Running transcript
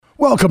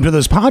Welcome to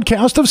this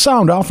podcast of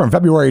Sound Off from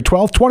February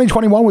 12th,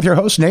 2021 with your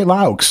host, Nate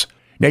Laux.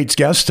 Nate's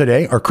guests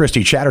today are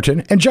Christy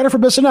Chatterton and Jennifer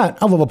Bissonette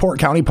of the LaPorte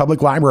County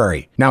Public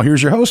Library. Now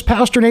here's your host,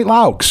 Pastor Nate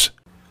Laux.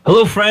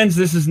 Hello, friends.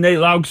 This is Nate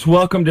Laux.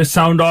 Welcome to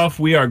Sound Off.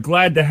 We are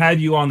glad to have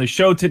you on the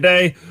show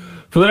today.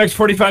 For the next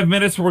 45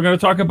 minutes, we're going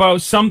to talk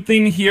about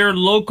something here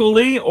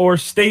locally or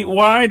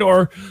statewide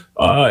or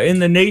in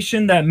the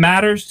nation that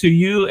matters to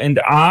you and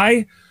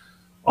I.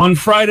 On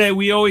Friday,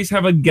 we always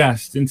have a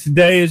guest, and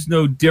today is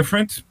no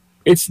different.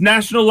 It's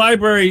National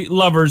Library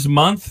Lovers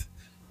Month,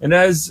 and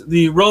as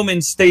the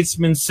Roman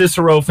statesman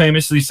Cicero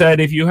famously said,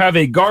 if you have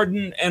a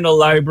garden and a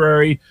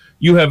library,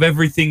 you have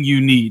everything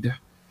you need.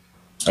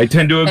 I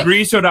tend to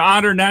agree. So to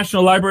honor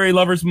National Library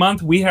Lovers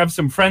Month, we have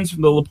some friends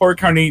from the LaPorte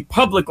County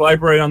Public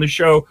Library on the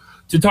show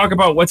to talk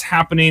about what's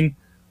happening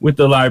with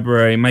the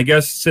library. My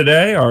guests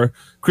today are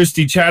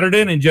Christy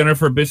Chatterton and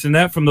Jennifer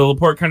Bissonette from the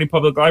LaPorte County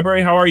Public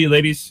Library. How are you,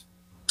 ladies?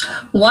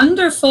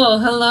 Wonderful.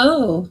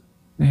 Hello.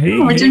 Hey,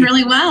 we're doing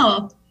really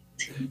well.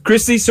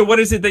 Christy, so what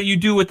is it that you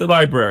do with the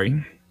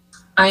library?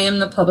 I am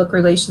the public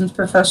relations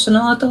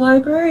professional at the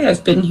library.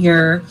 I've been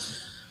here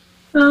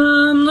a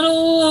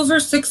little over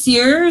 6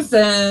 years,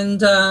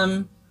 and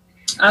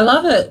I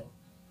love it.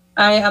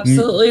 I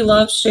absolutely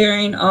love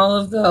sharing all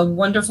of the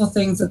wonderful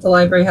things that the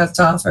library has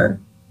to offer.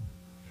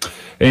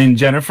 And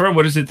Jennifer,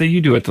 what is it that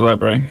you do at the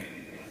library?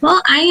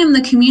 Well, I am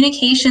the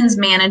communications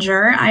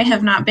manager. I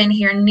have not been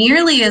here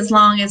nearly as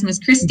long as Miss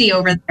Christy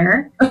over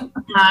there,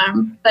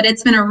 but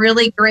it's been a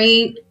really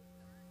great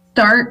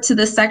start to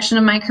this section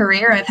of my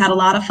career. I've had a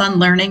lot of fun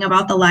learning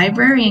about the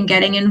library and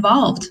getting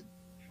involved.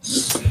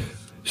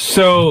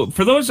 So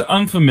for those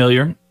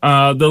unfamiliar,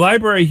 the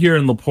library here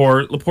in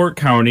LaPorte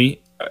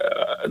County,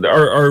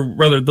 or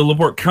rather the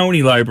LaPorte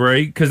County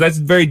Library, because that's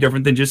very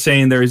different than just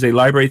saying there is a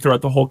library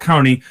throughout the whole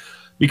county,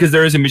 because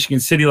there is a Michigan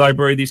City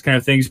Library, these kind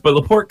of things. But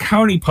LaPorte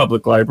County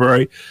Public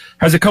Library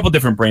has a couple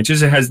different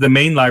branches. It has the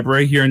main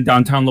library here in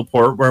downtown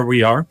LaPorte, where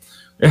we are.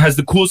 It has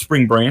the Cool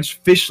Spring branch,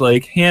 Fish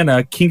Lake,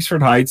 Hanna,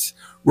 Kingsford Heights,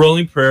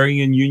 Rolling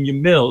Prairie, and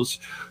Union Mills.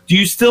 Do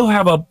you still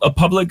have a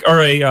public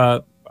or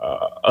a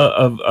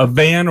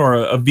van or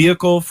a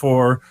vehicle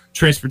for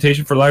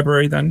transportation for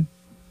library then?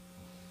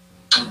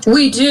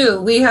 We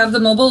do. We have the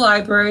mobile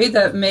library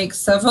that makes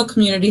several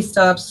community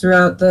stops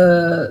throughout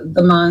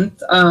the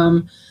month.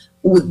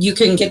 You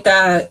can get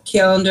that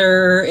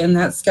calendar and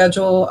that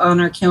schedule on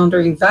our calendar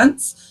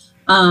events.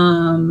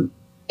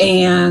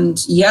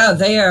 And yeah,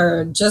 they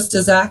are just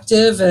as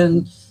active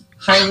and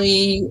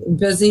highly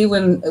busy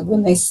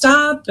when they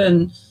stop.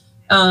 And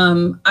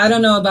I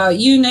don't know about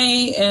you,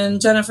 Nate and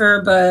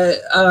Jennifer,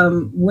 but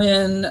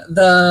when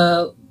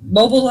the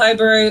mobile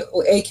library,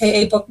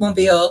 aka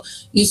Bookmobile,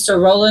 used to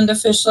roll into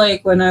Fish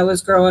Lake when I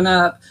was growing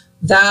up,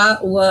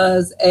 that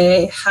was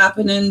a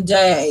happening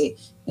day.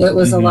 It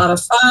was a lot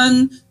of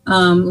fun,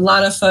 a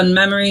lot of fun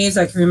memories.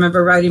 I can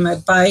remember riding my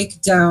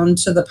bike down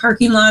to the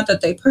parking lot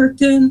that they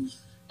parked in.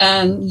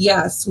 And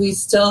yes, we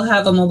still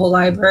have a mobile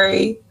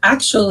library.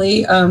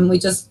 Actually, we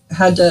just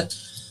had to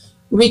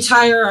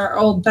retire our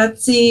old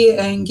Betsy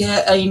and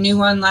get a new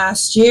one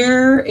last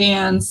year.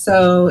 And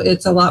so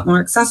it's a lot more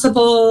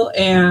accessible,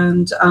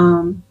 and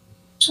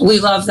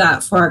we love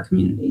that for our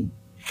community.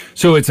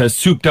 So it's a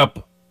souped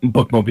up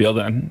bookmobile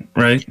then,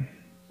 right?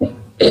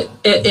 It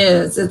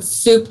is. It's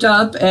souped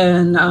up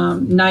and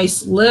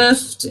nice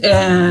lift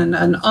and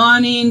an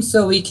awning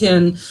so we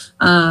can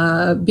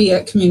be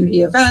at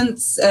community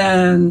events,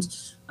 and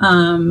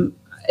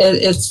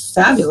it's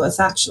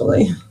fabulous,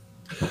 actually.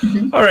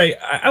 All right.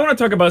 I want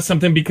to talk about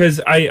something because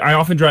I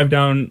often drive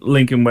down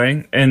Lincoln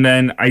Way, and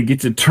then I get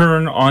to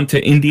turn onto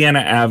Indiana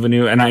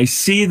Avenue, and I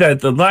see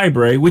that the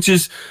library, which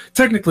is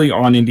technically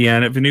on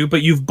Indiana Avenue,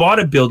 but you've bought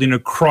a building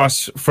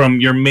across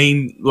from your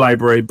main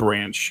library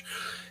branch.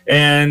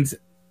 And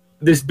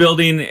this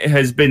building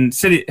had been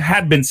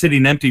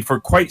sitting empty for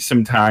quite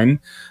some time.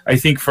 I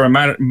think for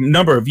a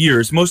number of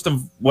years. Most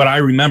of what I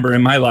remember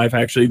in my life,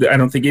 actually, I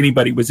don't think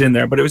anybody was in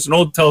there, but it was an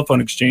old telephone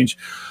exchange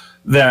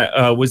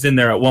that was in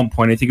there at one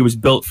point. I think it was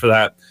built for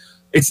that.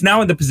 It's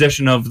now in the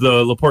possession of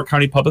the LaPorte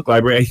County Public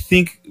Library, I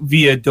think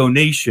via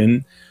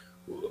donation.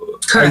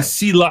 Correct.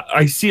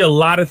 I see a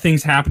lot of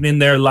things happening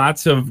there,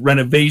 lots of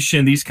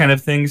renovation, these kind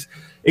of things.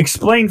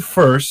 Explain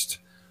first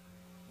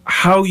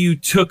how you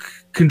took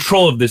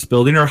control of this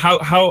building, or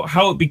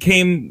how it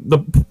became the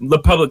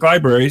public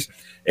libraries,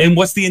 and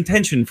what's the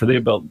intention for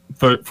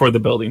the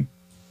building.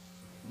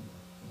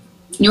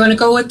 You want to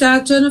go with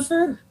that,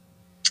 Jennifer?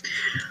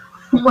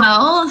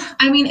 Well,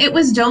 I mean, it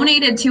was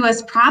donated to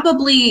us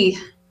probably,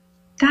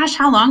 gosh,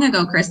 how long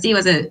ago, Christy?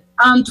 Was it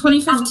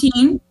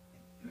 2015?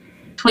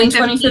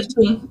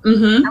 2015.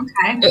 Mm-hmm.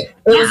 Okay.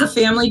 It was a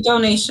family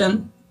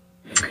donation.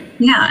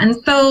 Yeah, and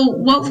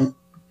so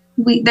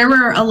there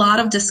were a lot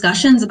of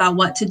discussions about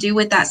what to do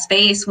with that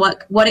space,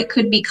 what it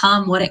could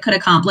become, what it could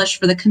accomplish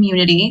for the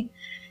community.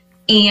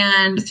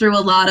 And through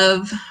a lot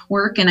of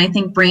work and I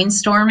think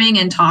brainstorming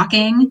and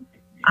talking,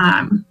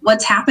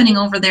 what's happening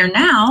over there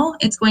now,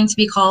 it's going to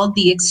be called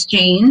the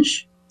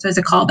Exchange. So it's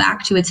a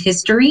callback to its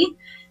history.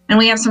 And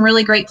we have some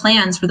really great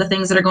plans for the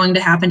things that are going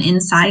to happen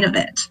inside of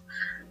it.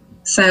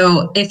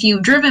 So if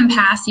you've driven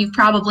past, you've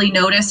probably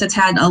noticed it's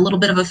had a little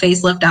bit of a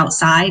facelift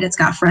outside. It's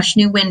got fresh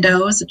new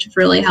windows, which have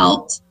really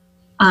helped.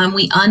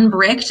 We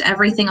unbricked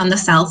everything on the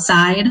south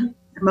side,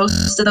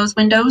 most of those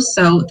windows,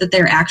 so that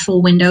they're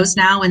actual windows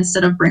now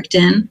instead of bricked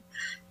in.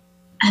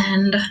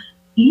 And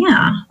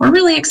yeah, we're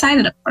really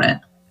excited about it.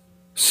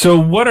 So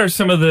what are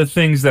some of the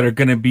things that are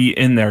going to be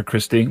in there,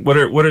 Christy? What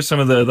are some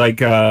of the,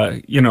 like,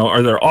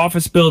 are there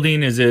office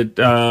building? Is it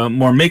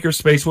more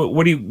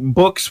makerspace?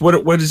 Books?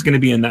 What is going to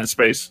be in that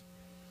space?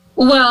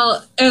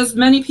 Well, as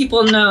many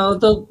people know,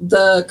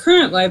 the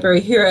current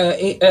library here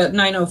at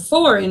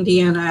 904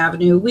 Indiana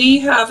Avenue, we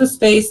have a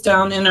space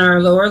down in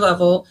our lower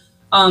level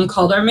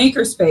called our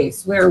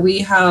makerspace, where we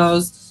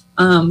house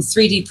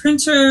 3D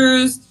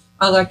printers,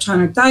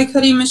 electronic die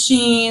cutting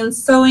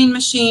machines, sewing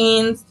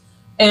machines,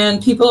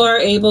 and people are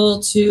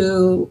able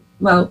to,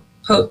 well,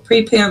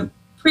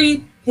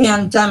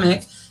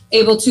 pre-pandemic,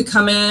 able to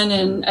come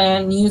in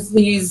and use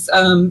these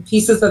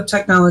pieces of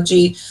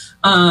technology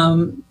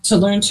to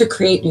learn to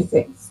create new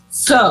things.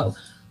 So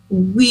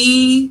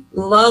we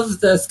love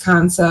this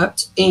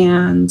concept,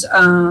 and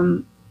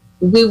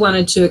we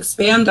wanted to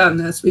expand on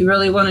this. We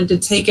really wanted to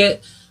take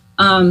it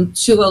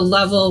to a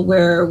level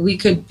where we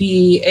could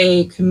be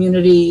a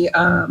community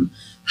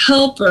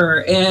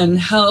helper and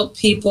help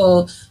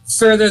people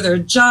further their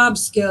job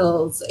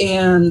skills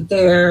and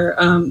their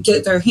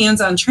get their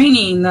hands-on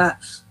training that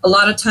a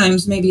lot of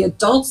times maybe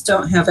adults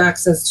don't have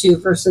access to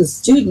versus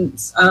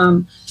students.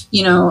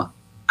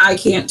 I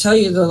can't tell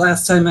you the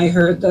last time I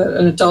heard that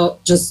an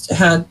adult just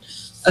had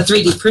a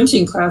 3D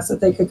printing class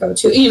that they could go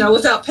to,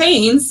 without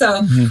paying.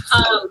 So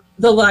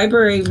the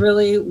library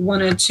really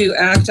wanted to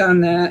act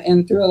on that,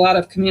 and through a lot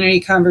of community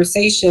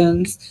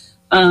conversations,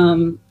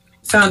 found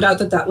out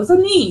that was a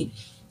need.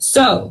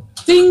 So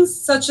things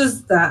such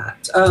as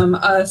that,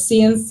 a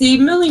CNC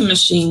milling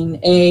machine,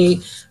 a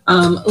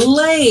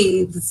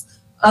lathes,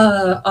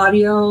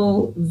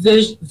 audio,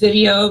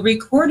 video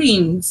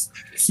recording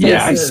spaces.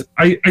 Yeah,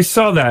 I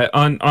saw that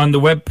on the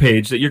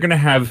webpage that you're going to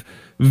have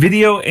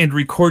video and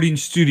recording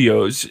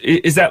studios.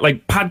 Is that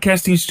like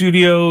podcasting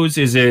studios?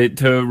 Is it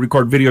to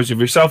record videos of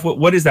yourself?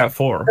 What is that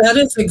for? That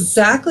is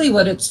exactly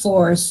what it's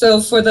for. So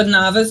for the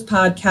novice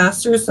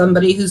podcaster,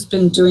 somebody who's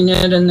been doing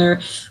it in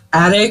their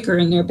attic or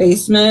in their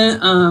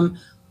basement,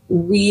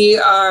 we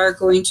are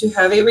going to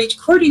have a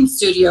recording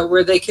studio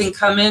where they can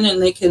come in and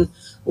they can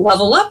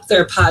level up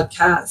their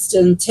podcast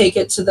and take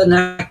it to the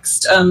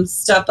next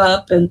step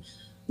up, and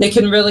they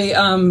can really,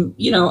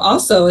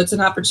 also it's an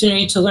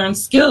opportunity to learn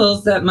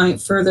skills that might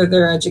further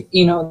their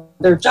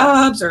their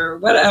jobs or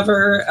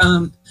whatever.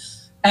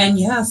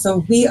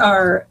 So we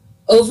are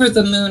over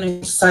the moon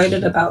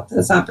excited about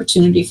this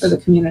opportunity for the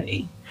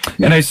community.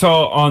 And I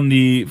saw on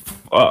the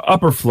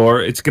upper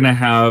floor, it's going to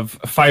have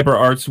fiber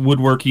arts,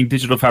 woodworking,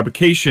 digital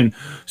fabrication.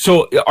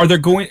 So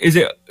is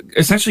it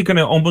essentially going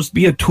to almost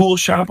be a tool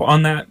shop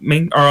on that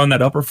on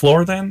that upper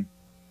floor then?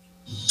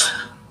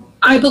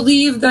 I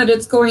believe that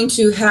it's going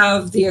to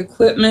have the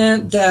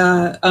equipment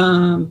that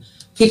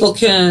people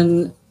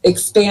can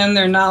expand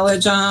their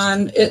knowledge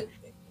on. It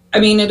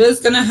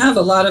is going to have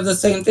a lot of the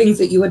same things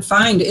that you would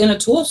find in a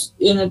tool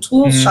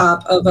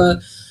shop of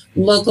a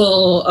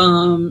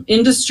local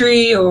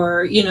industry,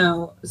 or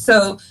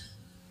so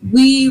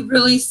we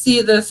really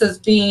see this as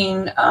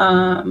being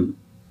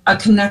a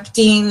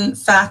connecting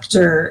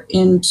factor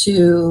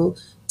into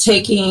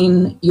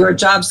taking your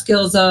job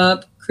skills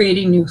up,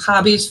 creating new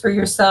hobbies for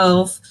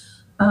yourself.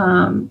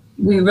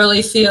 We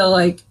really feel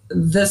like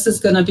this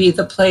is going to be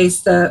the place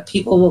that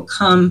people will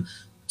come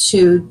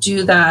to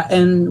do that,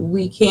 and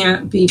we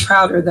can't be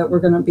prouder that we're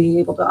going to be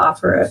able to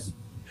offer it.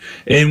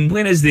 And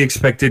when is the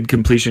expected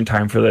completion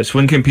time for this?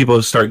 When can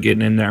people start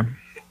getting in there?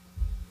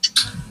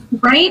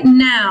 Right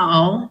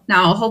now,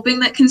 hoping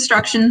that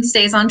construction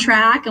stays on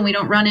track and we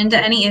don't run into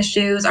any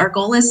issues, our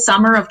goal is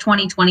summer of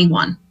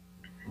 2021.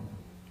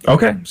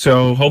 Okay,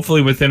 so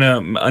hopefully within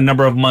a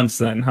number of months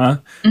then, huh?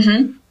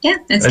 Mm-hmm. Yeah,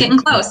 it's getting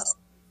close.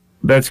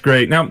 That's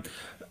great. Now,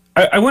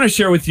 I want to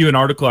share with you an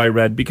article I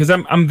read, because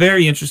I'm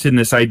very interested in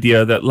this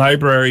idea that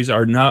libraries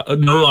are no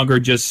longer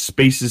just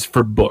spaces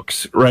for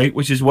books, right?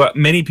 Which is what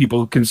many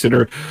people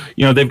consider.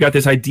 They've got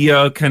this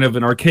idea, kind of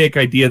an archaic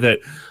idea, that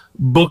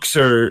books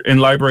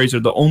and libraries are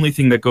the only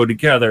thing that go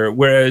together.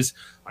 Whereas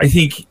I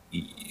think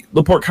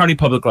LaPorte County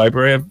Public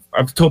Library,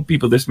 I've told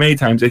people this many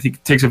times, I think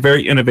it takes a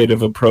very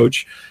innovative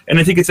approach. And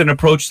I think it's an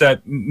approach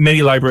that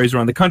many libraries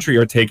around the country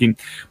are taking.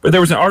 But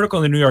there was an article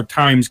in the New York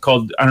Times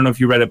called, I don't know if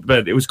you read it,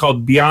 but it was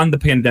called Beyond the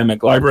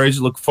Pandemic: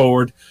 Libraries Look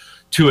Forward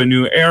to a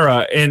New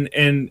Era.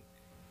 And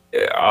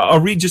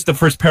I'll read just the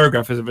first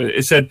paragraph of it.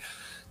 It said,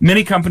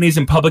 many companies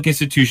and public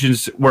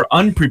institutions were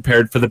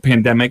unprepared for the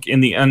pandemic in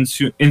the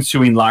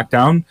ensuing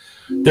lockdown.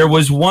 There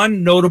was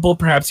one notable,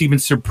 perhaps even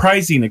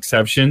surprising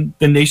exception: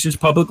 the nation's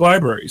public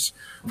libraries.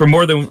 For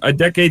more than a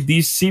decade,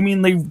 these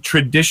seemingly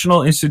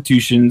traditional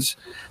institutions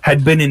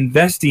had been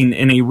investing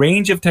in a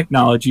range of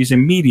technologies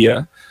and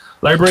media.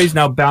 Libraries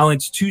now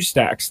balance two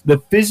stacks: the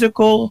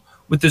physical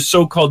with the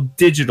so-called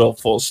digital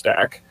full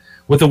stack.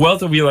 With a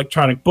wealth of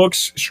electronic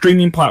books,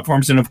 streaming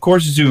platforms, and of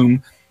course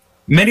Zoom,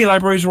 many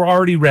libraries were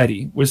already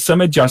ready with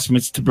some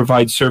adjustments to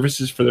provide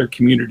services for their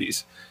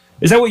communities.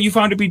 Is that what you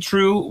found to be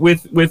true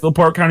with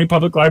LaPorte County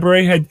Public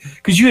Library?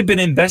 Because you had been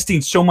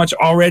investing so much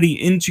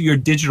already into your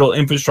digital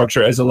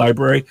infrastructure as a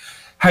library.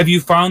 Have you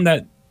found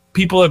that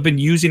people have been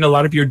using a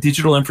lot of your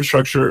digital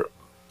infrastructure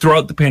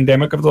throughout the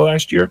pandemic of the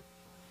last year?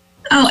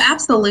 Oh,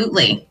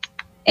 absolutely.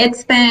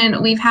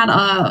 We've had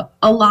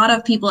a lot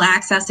of people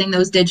accessing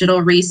those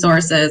digital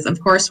resources.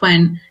 Of course,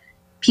 when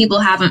people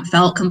haven't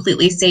felt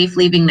completely safe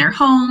leaving their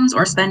homes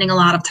or spending a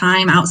lot of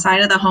time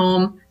outside of the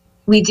home,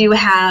 we do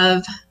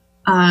have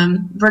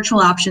virtual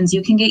options.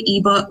 You can get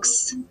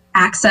ebooks,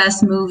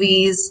 access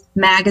movies,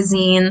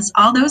 magazines,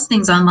 all those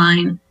things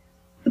online.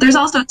 But there's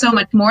also so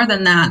much more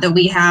than that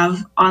we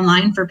have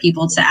online for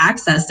people to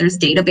access. There's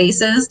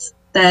databases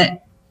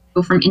that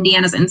go from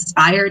Indiana's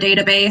Inspire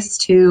database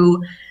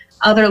to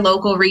other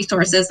local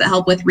resources that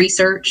help with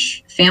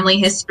research, family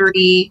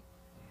history,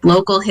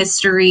 local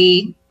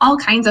history, all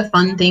kinds of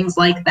fun things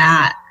like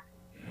that.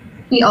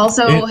 We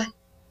also...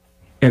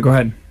 Yeah, go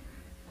ahead.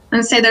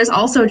 And say there's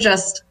also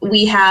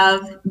we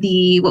have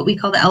what we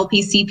call the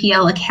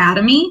LPCPL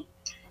Academy.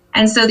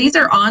 And so these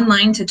are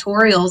online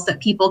tutorials that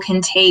people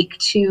can take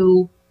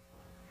to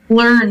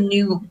learn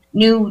new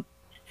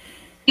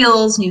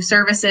skills, new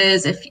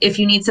services. If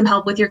you need some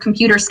help with your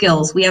computer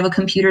skills, we have a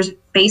computer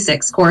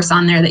basics course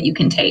on there that you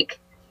can take.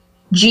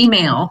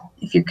 Gmail,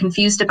 if you're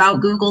confused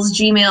about Google's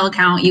Gmail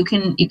account, you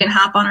can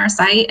hop on our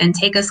site and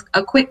take a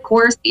quick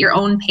course at your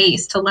own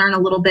pace to learn a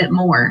little bit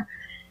more.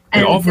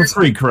 And all for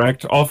free,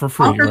 correct? All for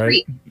free, right?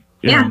 Free.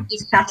 Yeah, you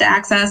just have to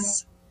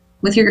access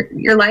with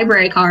your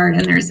library card,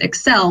 and there's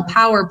Excel,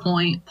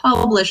 PowerPoint,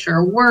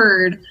 Publisher,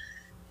 Word.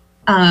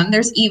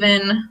 There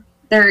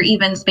are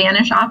even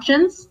Spanish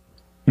options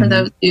for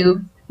those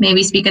who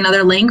maybe speak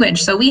another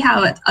language. So we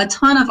have a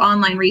ton of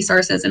online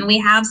resources, and we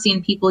have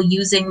seen people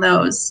using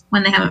those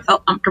when they haven't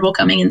felt comfortable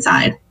coming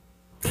inside.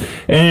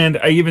 And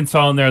I even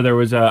saw in there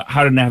was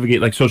how to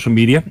navigate like social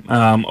media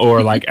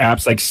or like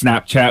apps like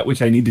Snapchat,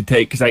 which I need to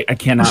take because I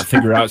cannot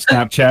figure out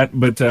Snapchat.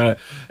 But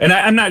and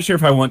I'm not sure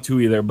if I want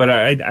to either. But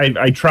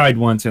I tried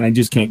once and I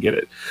just can't get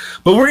it.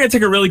 But we're going to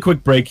take a really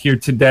quick break here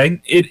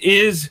today. It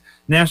is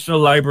National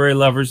Library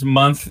Lovers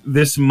Month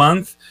this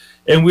month.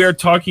 And we are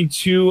talking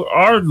to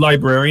our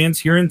librarians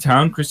here in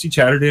town, Christy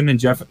Chatterton and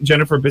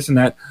Jennifer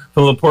Bissonette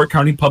from LaPorte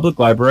County Public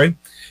Library.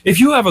 If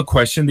you have a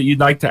question that you'd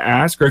like to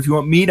ask, or if you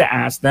want me to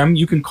ask them,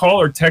 you can call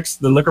or text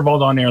the Liquor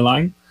Vault on Air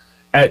line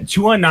at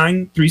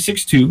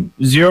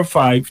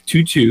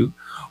 219-362-0522,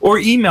 or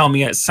email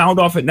me at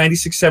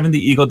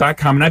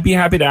soundoff@967theeagle.com, and I'd be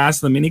happy to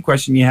ask them any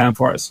question you have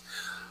for us.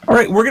 All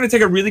right, we're going to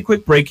take a really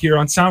quick break here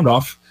on Sound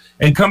Off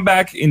and come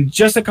back in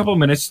just a couple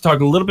minutes to talk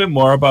a little bit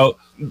more about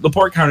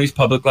LaPorte County's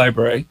Public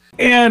Library.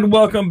 And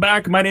welcome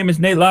back. My name is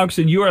Nate Laux,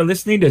 and you are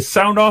listening to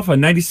Sound Off on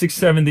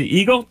 96.7 The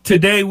Eagle.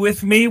 Today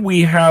with me,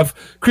 we have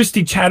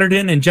Christy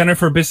Chatterton and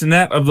Jennifer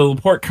Bissonette of the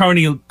LaPorte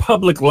County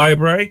Public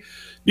Library,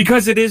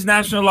 because it is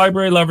National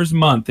Library Lovers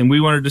Month, and we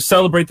wanted to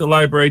celebrate the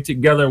library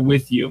together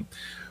with you.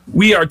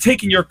 We are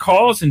taking your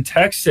calls and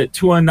texts at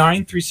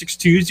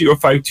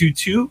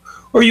 219-362-0522,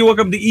 or you're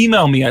welcome to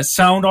email me at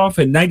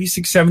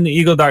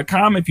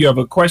soundoff@967theeagle.com if you have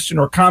a question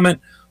or comment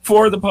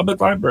for the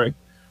public library.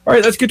 All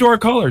right, let's get to our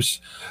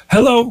callers.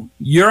 Hello,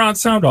 you're on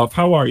Sound Off.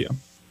 How are you?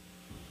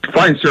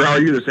 Fine, sir. How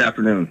are you this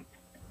afternoon?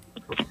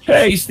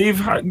 Hey,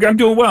 Steve. I'm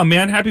doing well,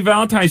 man. Happy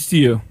Valentine's to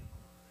you.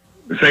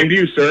 Same to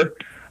you, sir.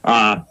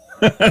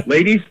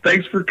 Ladies,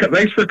 thanks for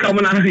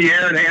coming on the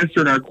air and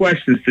answering our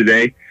questions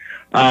today.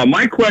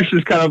 My question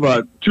is kind of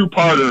a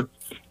two-parter.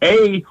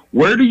 A,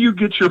 where do you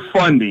get your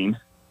funding?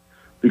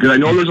 Because I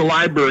know there's a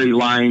library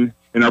line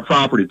in our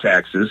property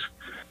taxes.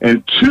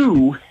 And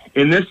two,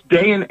 in this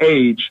day and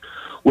age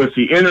with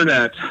the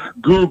internet,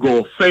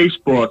 Google,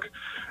 Facebook,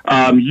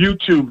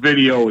 YouTube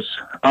videos,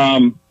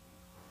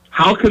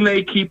 how can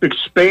they keep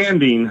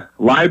expanding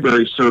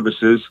library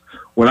services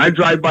when I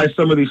drive by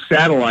some of these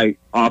satellite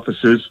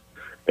offices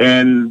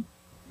and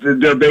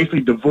they're basically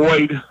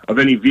devoid of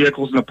any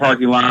vehicles in the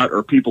parking lot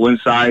or people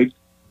inside?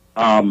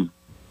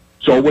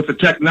 So with the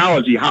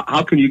technology,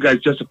 how can you guys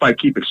justify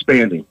keep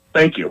expanding?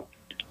 Thank you.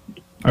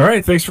 All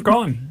right. Thanks for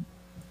calling.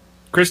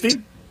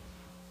 Christy?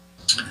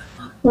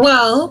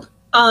 Well,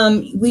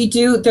 we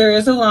do. There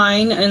is a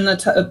line in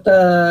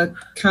the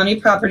county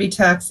property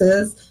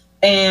taxes.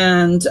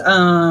 And,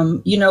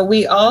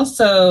 we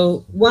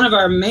also, one of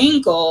our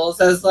main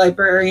goals as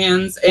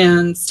librarians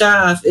and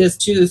staff is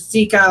to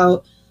seek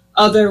out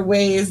other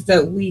ways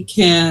that we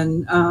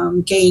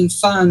can gain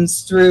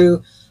funds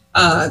through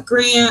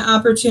grant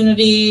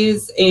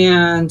opportunities.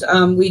 And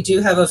we do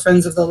have a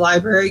Friends of the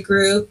Library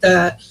group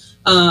that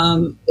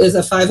is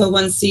a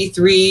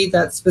 501c3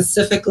 that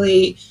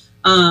specifically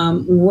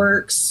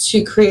works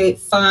to create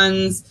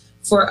funds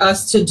for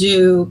us to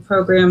do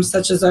programs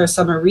such as our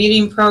summer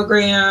reading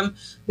program.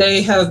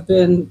 They have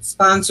been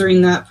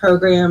sponsoring that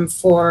program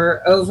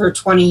for over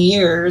 20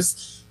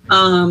 years.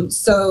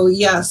 So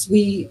yes,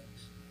 we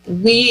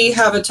we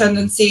have a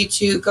tendency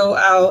to go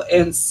out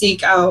and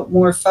seek out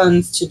more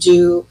funds to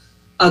do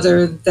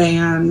other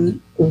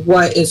than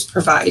what is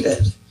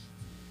provided.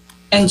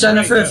 And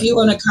Jennifer, if you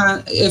want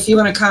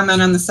to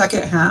comment on the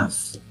second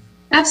half.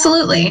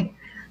 Absolutely.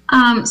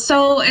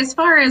 So as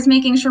far as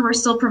making sure we're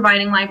still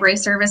providing library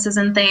services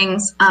and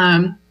things,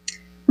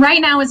 right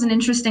now is an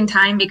interesting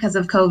time because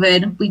of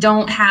COVID. We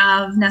don't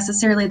have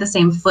necessarily the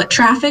same foot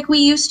traffic we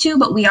used to,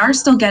 but we are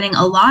still getting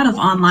a lot of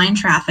online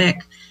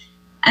traffic.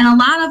 And a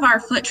lot of our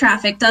foot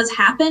traffic does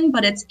happen,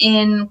 but it's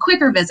in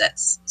quicker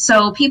visits.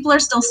 So people are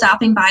still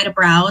stopping by to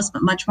browse,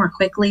 but much more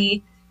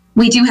quickly.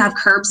 We do have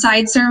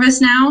curbside service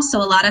now. So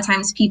a lot of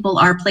times people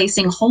are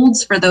placing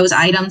holds for those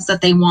items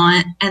that they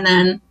want and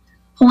then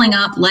pulling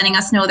up, letting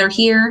us know they're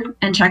here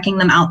and checking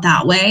them out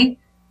that way.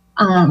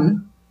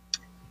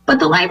 But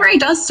the library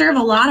does serve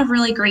a lot of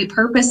really great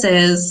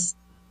purposes,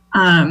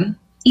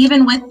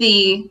 even with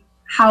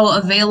how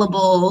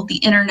available the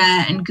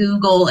internet and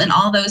Google and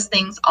all those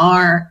things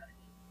are.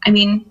 I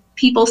mean,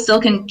 people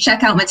still can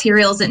check out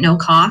materials at no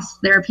cost.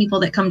 There are people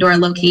that come to our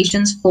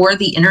locations for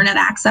the internet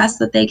access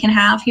that they can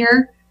have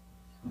here.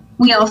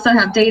 We also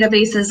have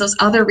databases, those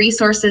other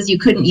resources you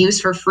couldn't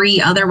use for free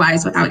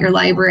otherwise without your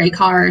library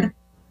card.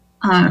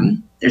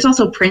 There's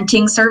also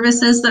printing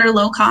services that are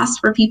low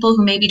cost for people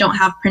who maybe don't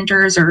have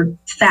printers or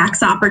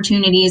fax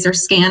opportunities or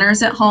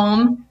scanners at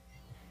home.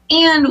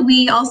 And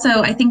we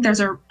also, I think there's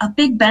a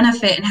big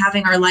benefit in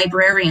having our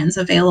librarians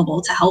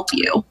available to help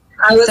you.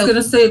 I was going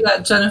to say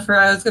that, Jennifer.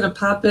 I was going to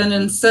pop in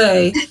and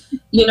say,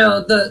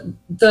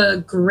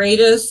 the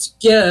greatest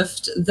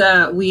gift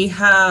that we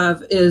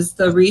have is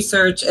the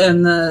research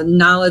and the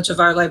knowledge of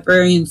our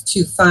librarians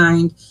to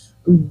find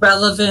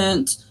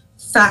relevant,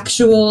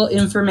 factual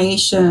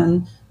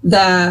information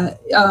that,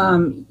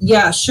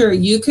 sure,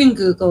 you can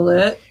Google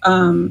it.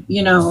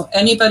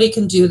 Anybody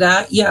can do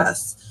that,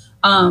 yes.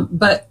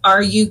 But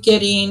are you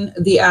getting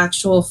the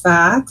actual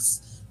facts?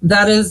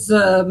 That is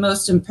the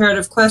most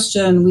imperative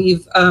question.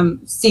 We've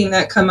seen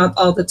that come up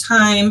all the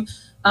time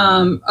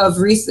of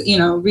recent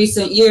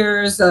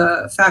years,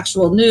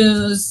 factual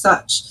news,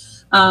 such.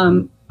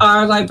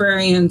 Our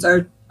librarians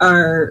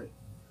are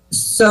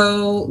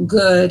so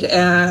good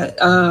at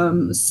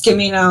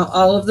skimming out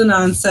all of the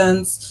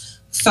nonsense,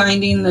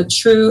 finding the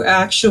true,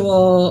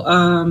 actual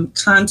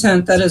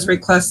content that is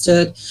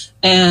requested,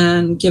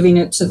 and giving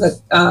it to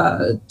the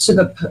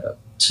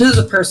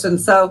person.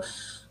 So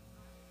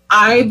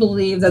I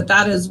believe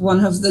that is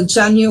one of the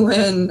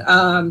genuine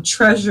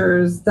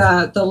treasures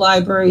that the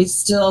library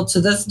still to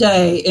this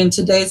day in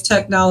today's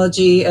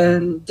technology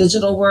and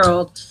digital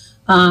world.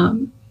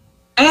 And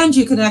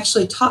you can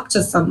actually talk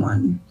to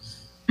someone.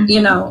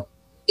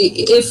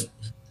 If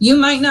you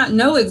might not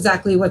know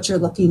exactly what you're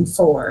looking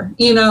for,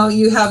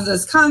 you have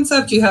this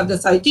concept, you have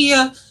this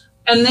idea,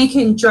 and they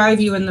can drive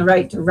you in the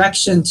right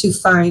direction to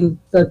find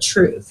the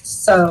truth.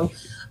 So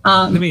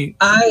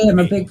I am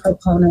a big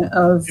proponent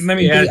of. Let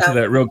me add to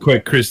that real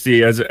quick,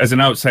 Christy, as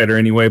an outsider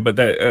anyway, but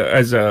that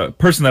as a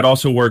person that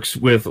also works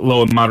with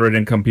low and moderate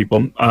income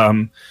people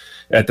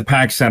at the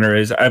PAC Center,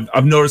 is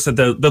I've noticed that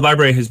the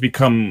library has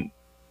become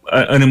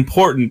an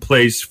important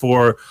place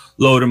for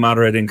low to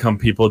moderate income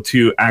people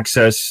to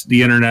access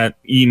the internet,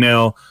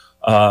 email,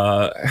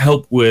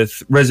 help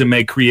with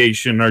resume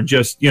creation, or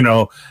just,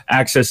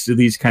 access to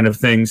these kind of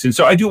things. And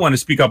so I do want to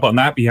speak up on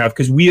that behalf,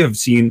 because we have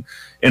seen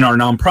in our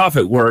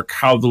nonprofit work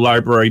how the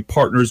library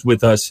partners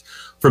with us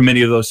for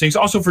many of those things.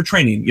 Also for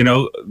training,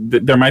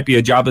 there might be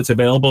a job that's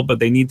available, but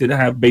they need to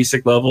have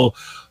basic level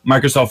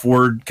Microsoft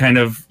Word kind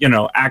of,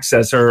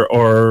 access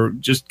or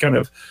just kind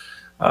of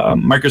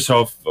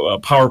Microsoft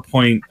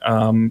PowerPoint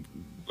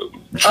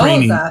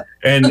training,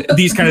 and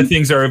these kind of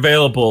things are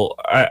available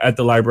at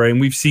the library, and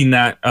we've seen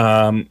that.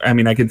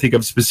 I can think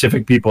of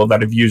specific people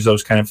that have used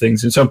those kind of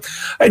things, and so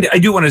I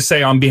do want to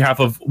say, on behalf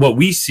of what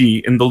we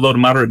see in the low to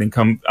moderate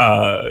income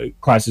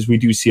classes, we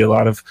do see a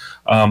lot of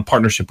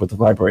partnership with the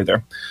library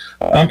there.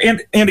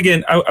 And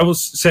again, I will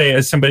say,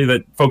 as somebody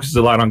that focuses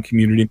a lot on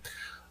community,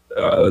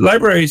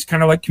 libraries,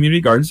 kind of like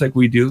community gardens, like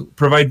we do,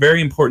 provide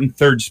very important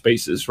third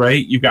spaces,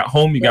 right? You've got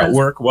home, you got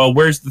work. Well,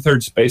 where's the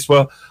third space?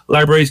 Well,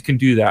 libraries can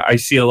do that. I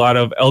see a lot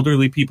of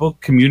elderly people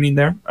communing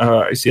there.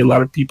 I see a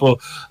lot of people,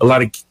 a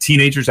lot of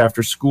teenagers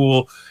after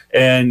school.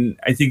 And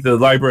I think the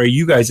library,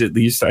 you guys at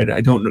least,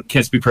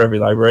 can't speak for every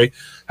library,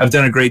 have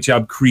done a great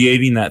job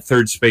creating that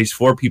third space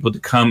for people to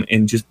come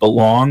and just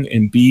belong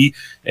and be,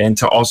 and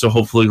to also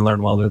hopefully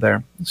learn while they're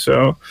there.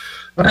 So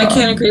I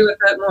can't agree with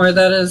that more.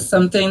 That is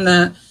something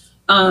that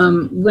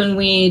when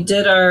we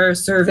did our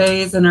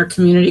surveys and our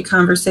community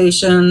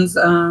conversations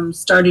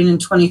starting in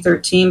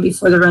 2013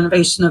 before the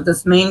renovation of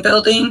this main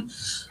building,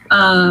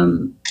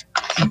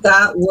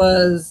 that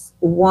was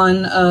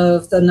one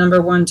of the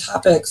number one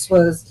topics,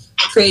 was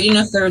creating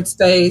a third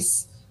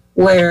space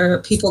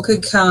where people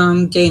could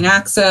come, gain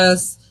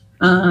access,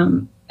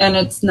 and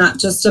it's not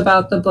just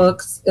about the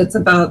books, it's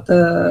about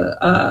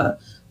the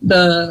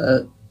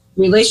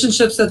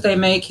relationships that they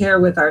make here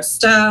with our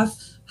staff,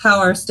 how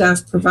our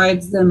staff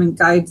provides them and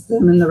guides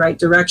them in the right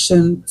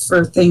direction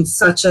for things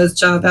such as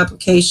job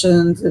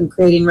applications and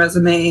creating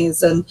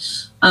resumes. And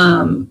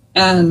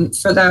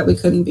for that, we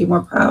couldn't be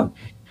more proud.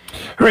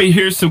 All right,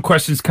 here's some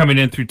questions coming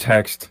in through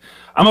text.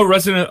 I'm a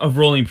resident of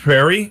Rolling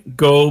Prairie.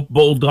 Go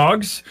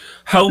Bulldogs.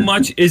 How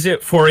much is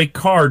it for a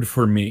card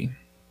for me?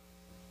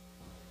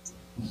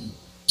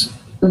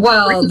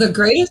 Well, the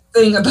greatest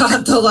thing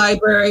about the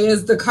library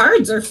is the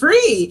cards are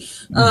free.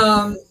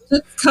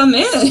 Just come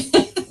in.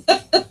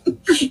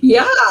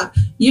 Yeah,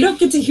 you don't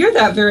get to hear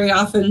that very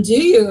often, do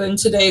you, in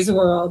today's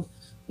world?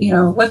 You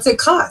know, what's it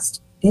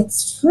cost?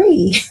 It's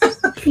free.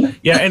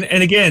 Yeah,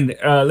 and again,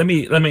 let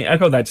me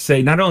echo that to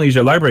say, not only is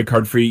your library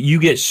card free, you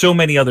get so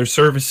many other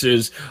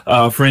services.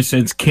 For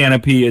instance,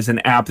 Canopy is an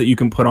app that you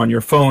can put on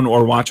your phone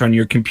or watch on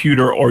your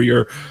computer or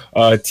your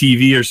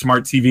TV or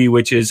smart TV,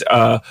 which is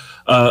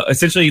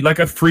essentially like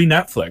a free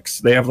Netflix.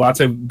 They have lots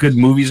of good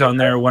movies on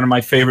there. One of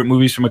my favorite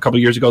movies from a couple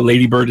years ago,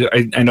 Lady Bird,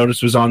 I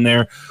noticed was on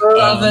there.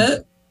 Love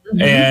it.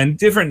 And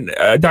different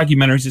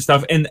documentaries and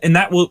stuff, and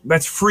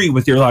that's free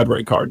with your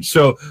library card.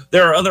 So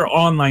there are other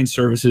online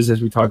services as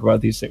we talk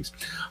about these things.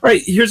 All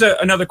right, here's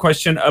another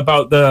question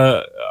about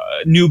the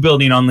new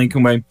building on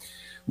Lincoln Way.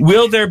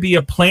 Will there be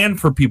a plan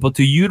for people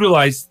to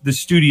utilize the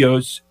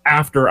studios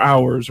after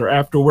hours or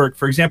after work?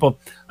 For example,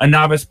 a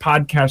novice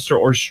podcaster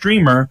or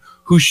streamer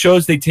who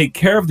shows they take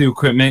care of the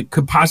equipment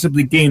could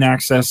possibly gain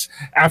access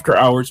after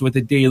hours with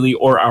a daily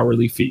or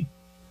hourly fee.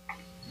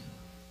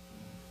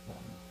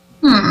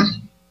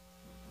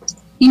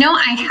 You know,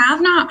 I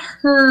have not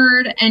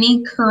heard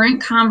any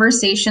current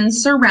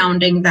conversations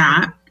surrounding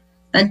that.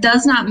 That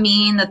does not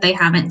mean that they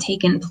haven't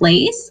taken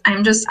place.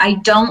 I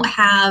don't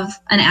have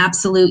an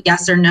absolute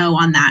yes or no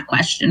on that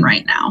question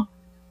right now.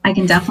 I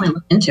can definitely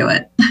look into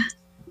it.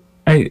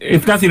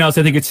 If nothing else,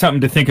 I think it's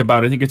something to think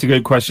about. I think it's a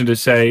good question to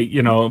say,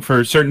 you know,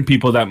 for certain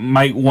people that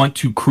might want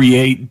to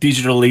create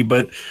digitally,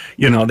 but,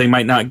 you know, they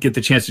might not get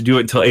the chance to do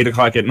it until 8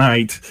 o'clock at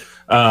night.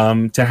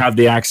 To have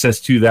the access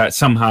to that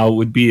somehow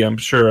would be, I'm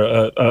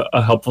sure,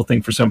 a helpful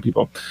thing for some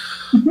people.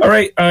 All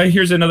right,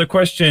 here's another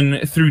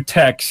question through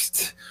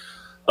text.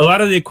 A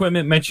lot of the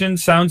equipment mentioned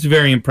sounds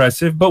very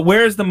impressive, but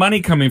where is the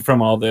money coming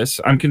from all this?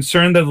 I'm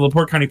concerned that the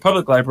LaPorte County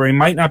Public Library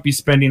might not be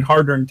spending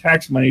hard-earned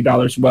tax money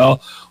dollars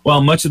well,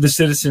 while much of the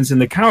citizens in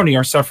the county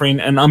are suffering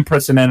an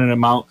unprecedented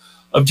amount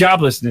of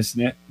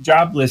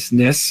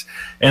joblessness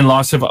and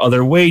loss of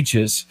other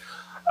wages.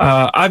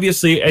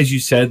 Obviously, as you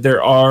said, there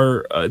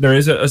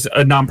is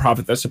a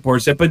nonprofit that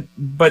supports it,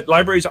 but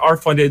libraries are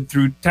funded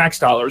through tax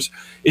dollars.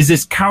 Is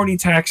this county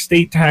tax,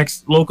 state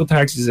tax, local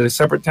tax? Is it a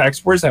separate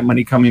tax? Where's that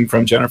money coming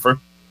from, Jennifer?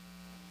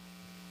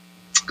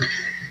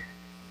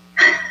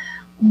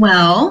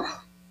 Well,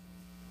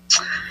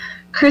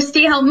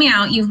 Christy, help me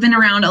out. You've been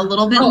around a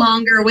little bit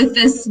longer with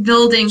this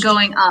building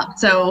going up.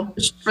 So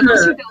for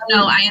those who don't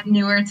know, I am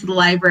newer to the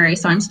library,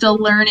 so I'm still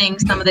learning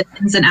some of the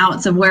ins and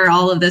outs of where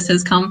all of this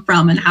has come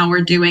from and how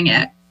we're doing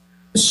it.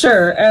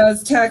 Sure.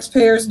 As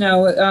taxpayers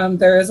know,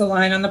 there is a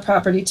line on the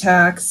property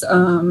tax,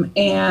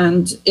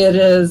 and it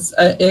is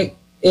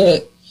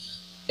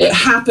it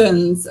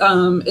happens.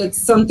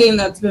 It's something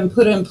that's been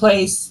put in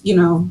place, you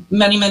know,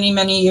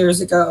 many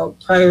years ago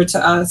prior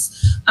to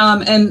us.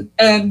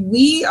 And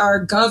we are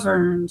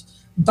governed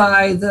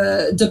by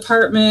the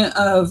Department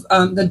of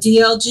the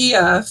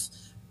DLGF,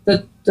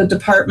 the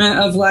Department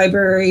of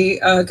Library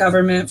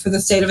Government for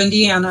the state of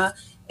Indiana.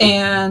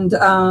 And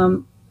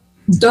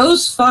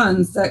those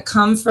funds that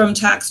come from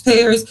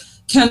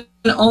taxpayers can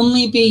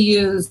only be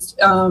used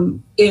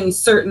in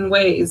certain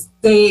ways.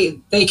 They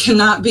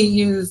cannot be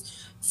used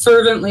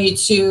fervently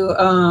to,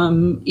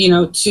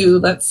 to,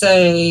 let's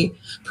say,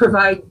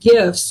 provide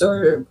gifts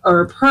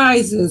or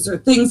prizes or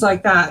things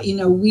like that. You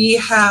know, we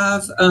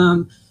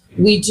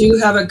do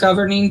have a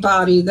governing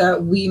body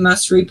that we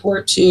must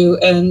report to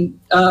and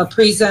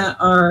present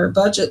our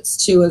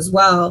budgets to as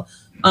well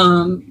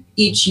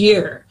each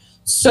year.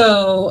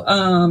 So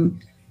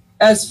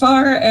as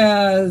far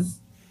as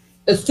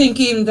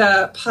thinking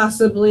that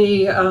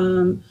possibly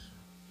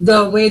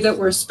the way that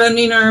we're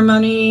spending our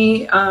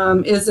money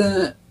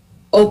isn't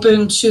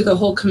open to the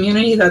whole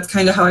community, that's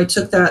kind of how I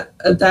took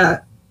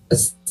that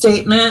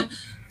statement.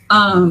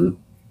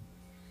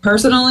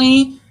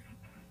 Personally,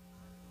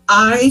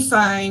 I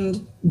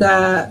find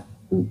that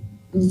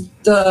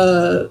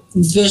the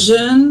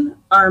vision,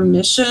 our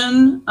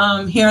mission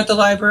here at the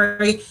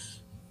library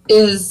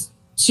is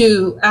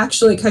to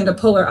actually kind of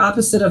polar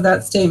opposite of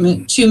that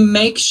statement, to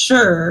make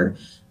sure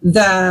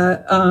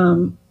that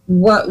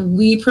what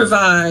we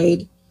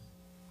provide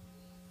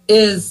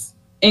is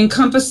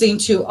encompassing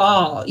to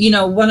all. You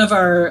know, one of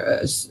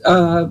our,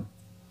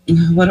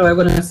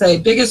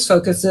 biggest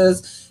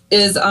focuses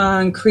is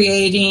on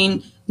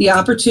creating the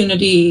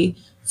opportunity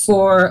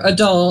for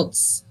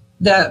adults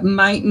that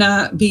might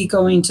not be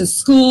going to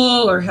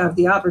school or have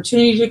the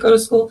opportunity to go to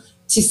school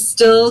to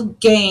still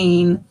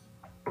gain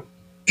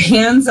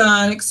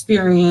hands-on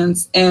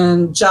experience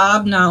and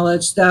job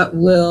knowledge that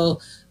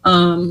will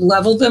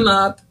level them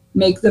up,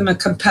 make them a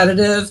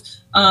competitive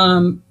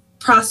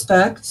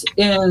prospect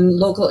in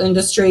local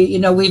industry. You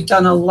know, we've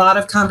done a lot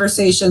of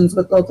conversations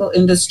with local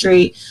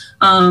industry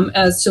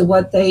as to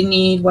what they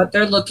need, what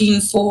they're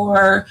looking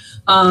for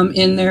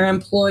in their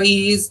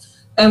employees.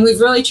 And we've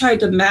really tried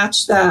to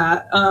match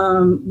that.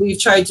 We've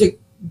tried to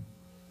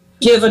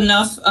give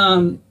enough,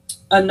 what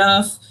do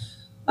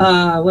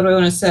I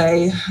want to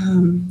say?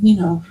 You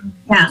know.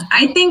 Yeah,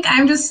 I think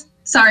I'm just,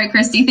 sorry,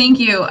 Christy, thank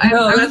you.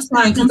 No, that's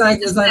fine, because I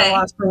just at a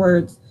loss for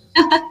words.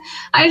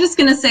 I'm just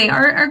going to say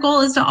our goal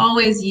is to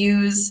always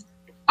use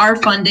our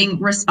funding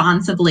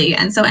responsibly.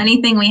 And so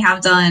anything we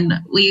have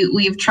done,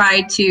 we've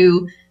tried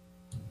to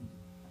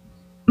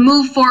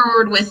move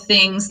forward with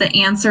things that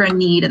answer a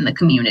need in the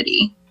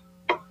community.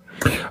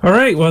 All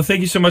right. Well,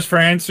 thank you so much for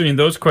answering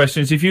those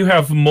questions. If you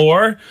have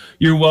more,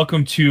 you're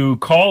welcome to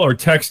call or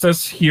text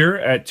us here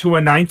at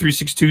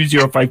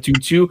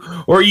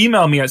 219-362-0522 or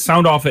email me at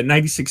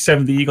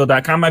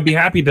soundoff@967theeagle.com. I'd be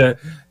happy to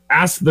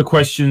ask the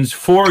questions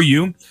for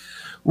you.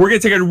 We're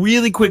going to take a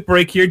really quick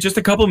break here, just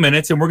a couple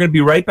minutes, and we're going to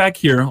be right back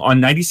here on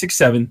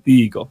 96.7 The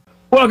Eagle.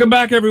 Welcome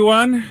back,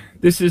 everyone.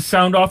 This is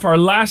Sound Off, our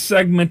last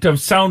segment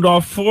of Sound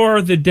Off for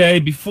the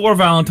day before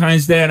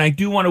Valentine's Day, and I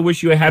do want to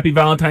wish you a happy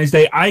Valentine's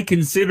Day. I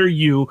consider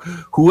you,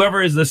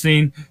 whoever is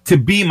listening, to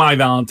be my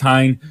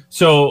Valentine,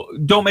 so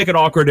don't make it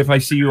awkward if I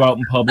see you out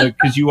in public,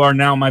 because you are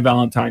now my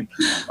Valentine.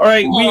 All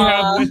right, we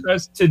have with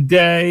us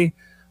today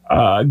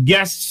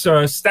guests,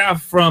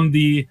 staff from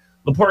the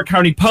LaPorte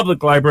County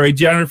Public Library,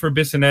 Jennifer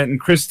Bissonette and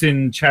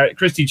Christy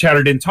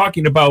Chatterton,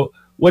 talking about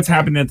what's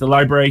happening at the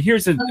library.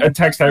 Here's a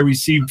text I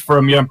received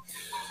from you.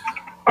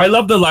 I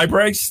love the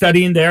library,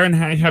 studying there, and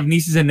I have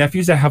nieces and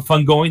nephews that have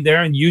fun going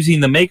there and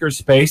using the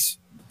makerspace.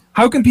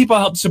 How can people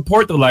help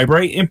support the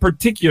library, in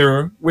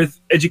particular with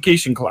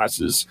education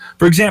classes?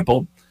 For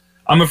example,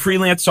 I'm a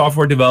freelance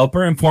software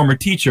developer and former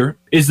teacher.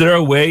 Is there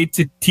a way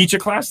to teach a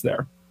class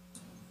there?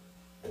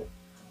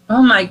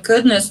 Oh my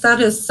goodness,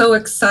 that is so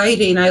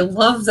exciting. I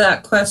love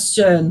that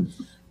question.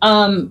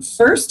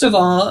 First of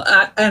all,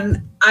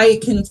 and I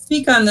can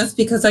speak on this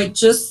because I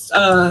just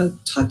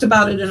talked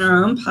about it in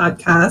our own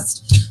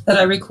podcast that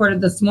I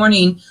recorded this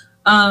morning.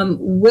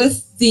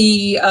 With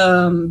the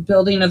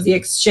building of the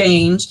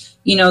exchange,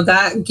 you know,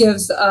 that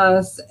gives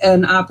us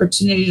an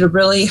opportunity to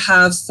really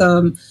have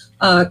some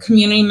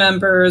community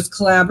members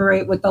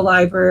collaborate with the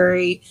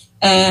library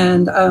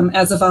and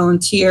as a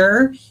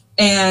volunteer.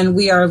 And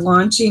we are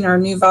launching our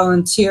new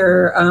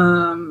volunteer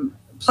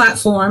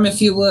platform,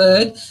 if you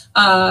would,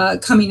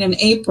 coming in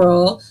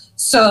April.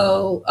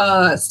 So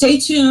stay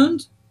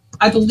tuned.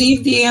 I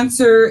believe the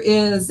answer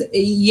is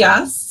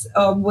yes,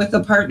 with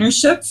a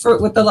partnership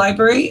with the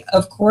library,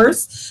 of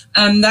course.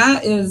 And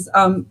that is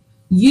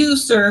you,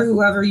 sir,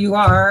 whoever you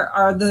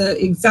are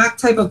the exact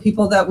type of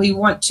people that we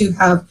want to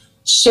have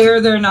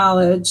share their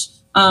knowledge,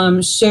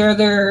 share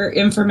their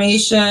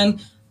information,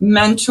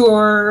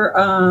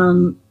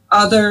 mentor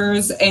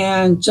others,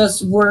 and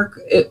just work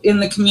in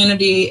the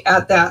community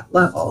at that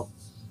level.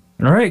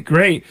 All right,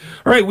 great.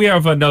 All right, we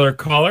have another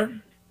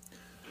caller.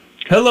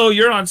 Hello,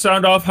 you're on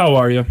Sound Off. How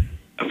are you?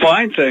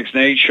 Fine, thanks,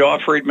 Nate. Shaw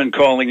Friedman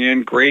calling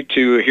in. Great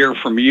to hear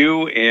from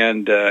you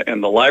and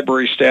the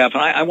library staff.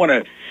 And I want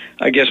to,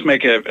 I guess,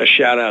 make a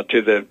shout out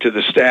to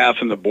the staff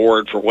and the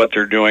board for what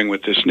they're doing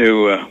with this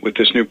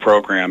new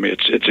program.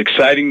 It's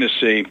exciting to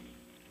see.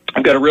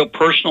 I've got a real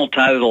personal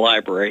tie to the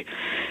library.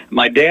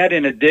 My dad,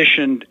 in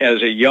addition,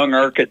 as a young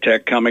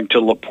architect coming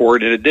to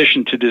LaPorte, in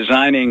addition to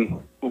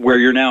designing where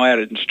you're now at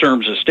in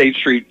terms of State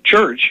Street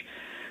Church,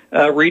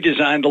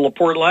 redesigned the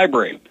LaPorte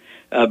Library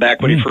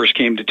back when he first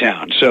came to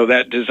town. So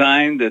that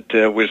design that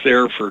was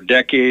there for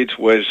decades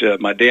was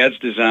my dad's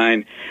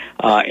design,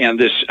 and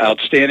this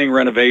outstanding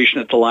renovation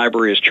at the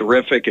library is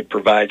terrific. It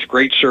provides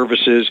great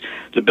services.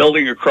 The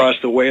building across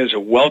the way is a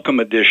welcome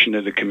addition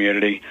to the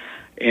community.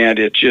 And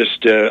it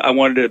just, I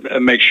wanted to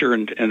make sure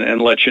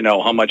and let you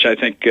know how much I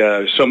think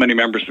so many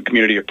members of the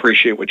community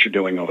appreciate what you're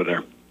doing over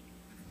there.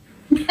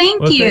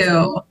 Thank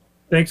you.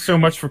 Thanks so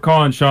much for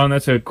calling, Sean.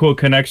 That's a cool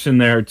connection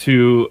there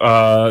to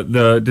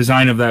the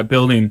design of that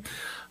building.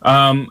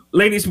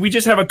 Ladies, we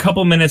just have a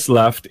couple minutes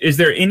left. Is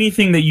there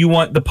anything that you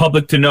want the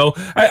public to know?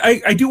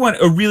 I do want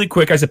a really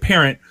quick, as a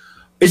parent,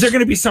 is there going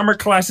to be summer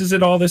classes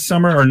at all this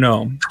summer or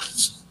no?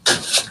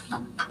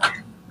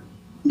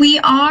 We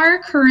are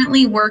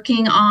currently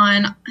working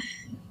on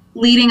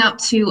leading up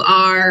to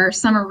our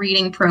summer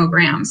reading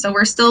program. So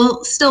we're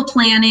still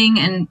planning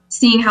and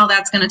seeing how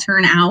that's going to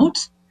turn out.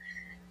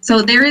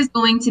 So there is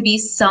going to be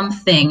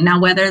something.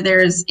 Now, whether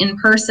there's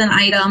in-person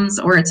items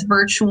or it's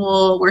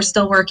virtual, we're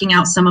still working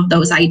out some of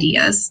those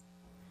ideas.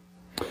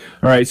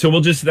 All right. So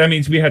that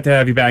means we have to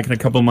have you back in a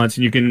couple of months,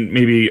 and you can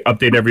maybe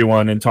update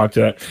everyone and talk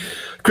to that.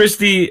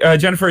 Christy,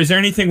 Jennifer, is there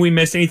anything we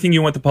missed? Anything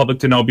you want the public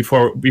to know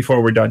before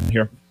we're done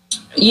here?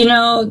 You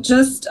know,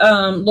 just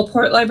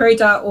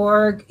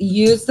laportelibrary.org,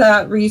 use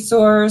that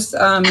resource,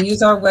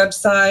 use our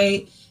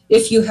website.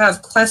 If you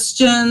have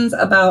questions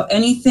about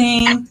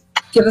anything,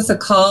 give us a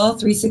call,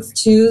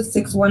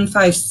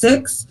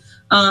 362-6156.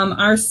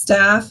 Our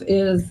staff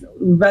is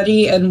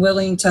ready and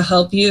willing to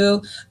help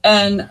you.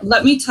 And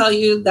let me tell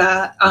you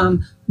that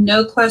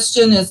No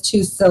question is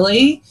too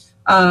silly.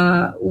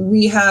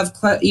 We have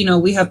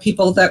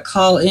people that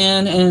call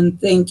in and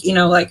think,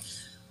 like,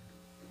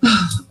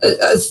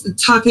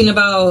 talking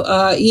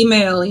about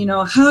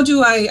email, how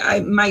do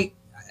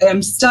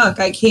I'm stuck.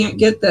 I can't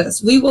get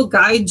this. We will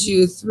guide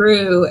you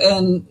through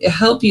and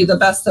help you the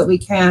best that we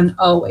can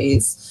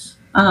always.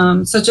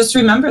 So just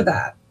remember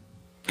that.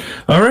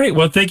 All right.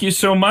 Well, thank you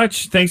so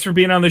much. Thanks for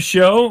being on the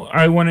show.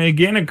 I want to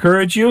again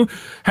encourage you.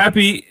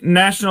 Happy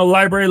National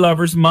Library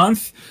Lovers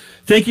Month.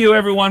 Thank you,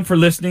 everyone, for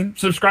listening.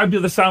 Subscribe to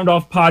the Sound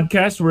Off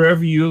podcast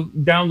wherever you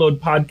download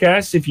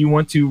podcasts if you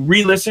want to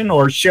re-listen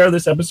or share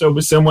this episode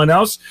with someone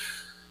else.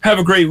 Have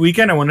a great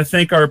weekend. I want to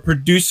thank our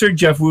producer,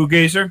 Jeff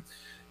Wugazer.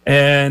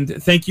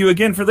 And thank you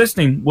again for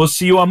listening. We'll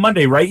see you on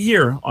Monday right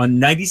here on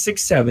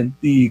 96.7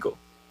 The Eagle.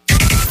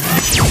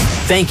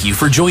 Thank you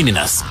for joining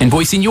us and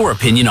voicing your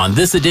opinion on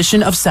this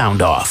edition of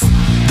Sound Off.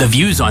 The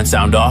views on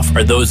Sound Off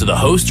are those of the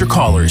host or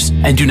callers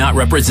and do not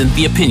represent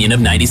the opinion of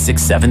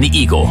 96.7 The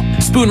Eagle,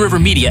 Spoon River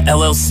Media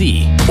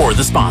LLC, or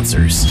the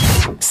sponsors.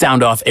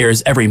 Sound Off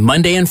airs every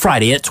Monday and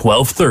Friday at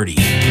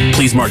 12:30.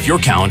 Please mark your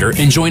calendar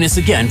and join us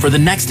again for the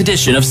next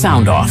edition of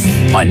Sound Off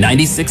on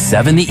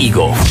 96.7 The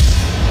Eagle.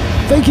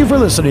 Thank you for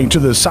listening to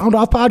the Sound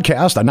Off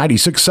podcast on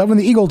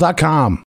 967theeagle.com.